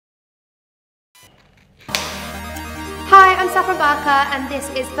Hi, I'm Saffron Barker and this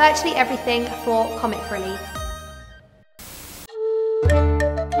is virtually everything for Comic Relief.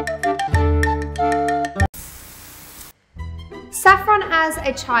 Saffron as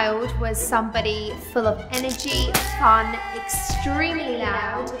a child was somebody full of energy, fun, extremely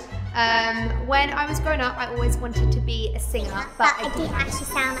loud. When I was growing up, I always wanted to be a singer, but I didn't actually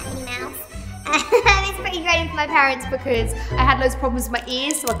sound like Minnie Mouse. It's pretty draining for my parents because I had loads of problems with my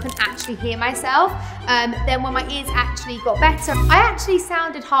ears, so I couldn't actually hear myself. Then when my ears actually got better, I actually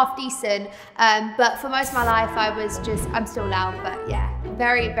sounded half decent, but for most of my life I'm still loud, but yeah,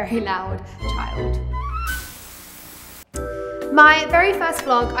 very, very loud child. My very first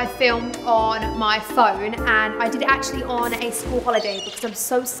vlog I filmed on my phone, and I did it actually on a school holiday because I'm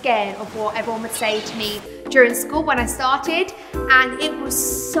so scared of what everyone would say to me during school when I started, and it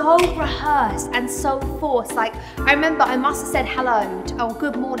was so rehearsed and so forced. Like, I remember I must have said hello or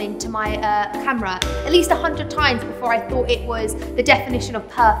good morning to my camera at least 100 times before I thought it was the definition of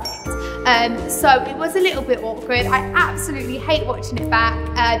perfect. So it was a little bit awkward. I absolutely hate watching it back.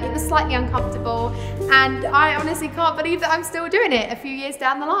 It was slightly uncomfortable, and I honestly can't believe that I'm still doing it a few years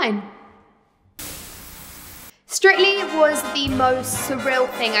down the line. Strictly was the most surreal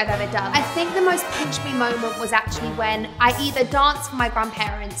thing I've ever done. I think the most pinch me moment was actually when I either danced for my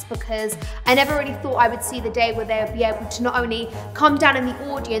grandparents, because I never really thought I would see the day where they would be able to not only come down in the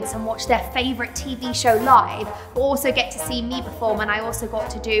audience and watch their favourite TV show live, but also get to see me perform, and I also got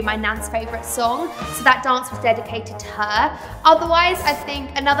to do my nan's favourite song. So that dance was dedicated to her. Otherwise, I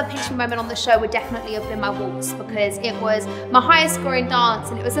think another pinch me moment on the show would definitely have been my waltz, because it was my highest scoring dance,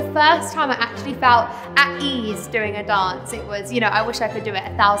 and it was the first time I actually felt at ease doing a dance. It was, you know, I wish I could do it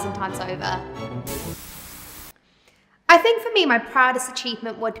 1,000 times over. I think for me, my proudest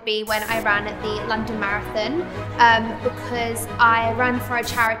achievement would be when I ran at the London Marathon, because I ran for a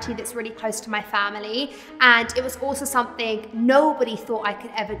charity that's really close to my family, and it was also something nobody thought I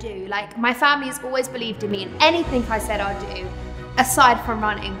could ever do. Like, my family has always believed in me in anything I said I'd do, aside from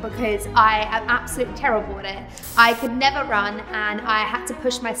running, because I am absolutely terrible at it. I could never run, and I had to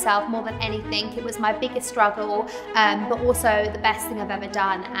push myself more than anything. It was my biggest struggle, but also the best thing I've ever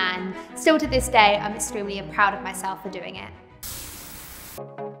done, and still to this day I'm extremely proud of myself for doing it.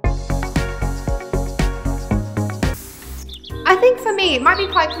 I think for me, it might be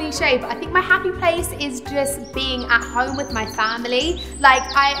quite cliche, but I think my happy place is just being at home with my family. Like,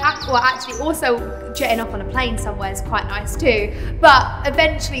 well, actually also jetting off on a plane somewhere is quite nice too, but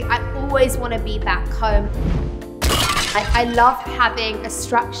eventually I always want to be back home. I love having a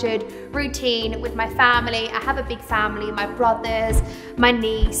structured routine with my family. I have a big family, my brothers, my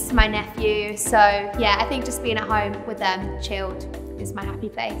niece, my nephew. So yeah, I think just being at home with them, chilled, is my happy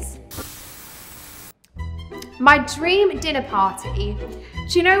place. My dream dinner party,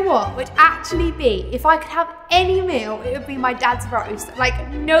 do you know what, would actually be, if I could have any meal, it would be my dad's roast. Like,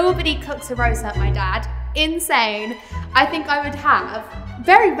 nobody cooks a roast like my dad. Insane. I think I would have,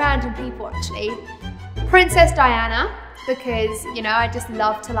 very random people actually, Princess Diana, because, you know, I just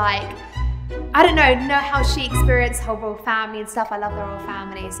love to, like, I don't know how she experienced her royal family and stuff. I love the royal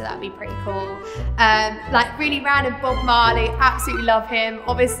family, so that'd be pretty cool. Like, really random Bob Marley, absolutely love him.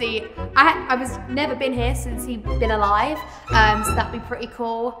 Obviously, I was never been here since he'd been alive, so that'd be pretty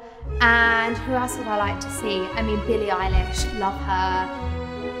cool. And who else would I like to see? I mean, Billie Eilish, love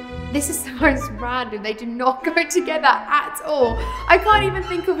her. This is the most random, they do not go together at all. I can't even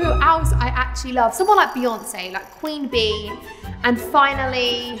think of who else I actually love. Someone like Beyoncé, like Queen Bee, and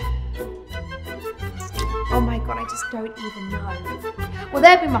finally, oh my god, I just don't even know. Well,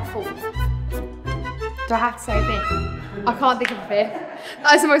 there'd be my fourth. Do I have to say a fifth? I can't think of a fifth.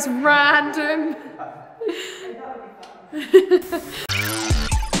 That is the most random.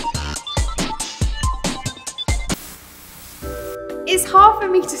 It's hard for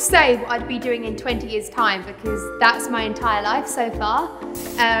me to say what I'd be doing in 20 years' time, because that's my entire life so far.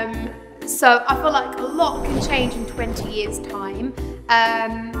 So I feel like a lot can change in 20 years' time.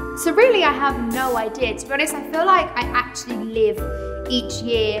 So really I have no idea. To be honest, I feel like I actually live each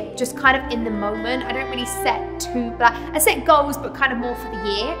year just kind of in the moment. I don't really set I set goals, but kind of more for the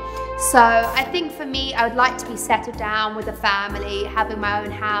year. So I think for me, I would like to be settled down with a family, having my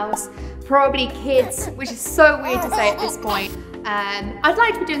own house, probably kids, which is so weird to say at this point. I'd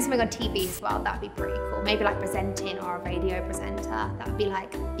like to be doing something on TV as well. That'd be pretty cool. Maybe like presenting or a radio presenter. That would be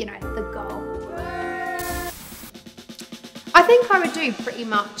like, you know, the goal. I think I would do pretty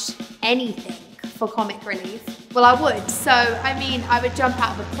much anything for comic relief. Well, I would. So, I mean, I would jump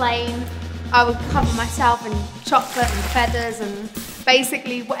out of a plane. I would cover myself in chocolate and feathers, and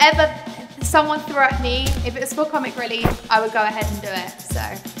basically whatever someone threw at me, if it was for comic relief, I would go ahead and do it. So.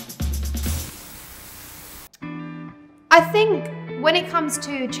 I think when it comes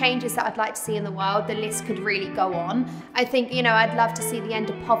to changes that I'd like to see in the world, the list could really go on. I think, you know, I'd love to see the end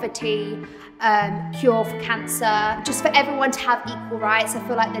of poverty, cure for cancer, just for everyone to have equal rights. I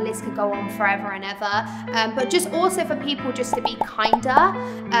feel like the list could go on forever and ever. But just also for people just to be kinder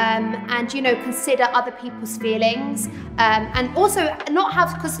and, you know, consider other people's feelings. And also not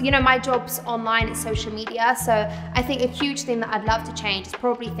have, because, you know, my job's online, it's social media. So I think a huge thing that I'd love to change is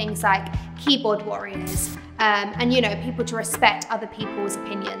probably things like keyboard warriors and, you know, people to respect other people's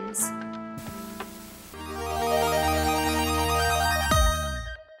opinions.